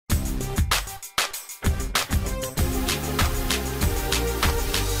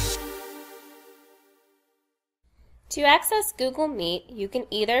To access Google Meet, you can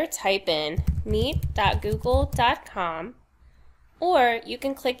either type in meet.google.com or you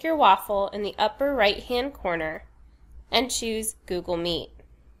can click your waffle in the upper right-hand corner and choose Google Meet.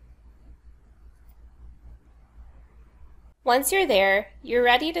 Once you're there, you're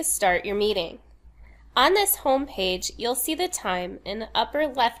ready to start your meeting. On this home page, you'll see the time in the upper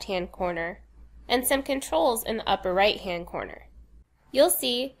left-hand corner and some controls in the upper right-hand corner. You'll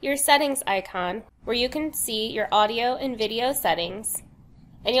see your settings icon where you can see your audio and video settings,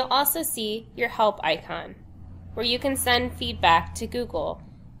 and you'll also see your help icon where you can send feedback to Google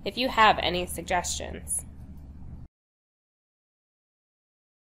if you have any suggestions.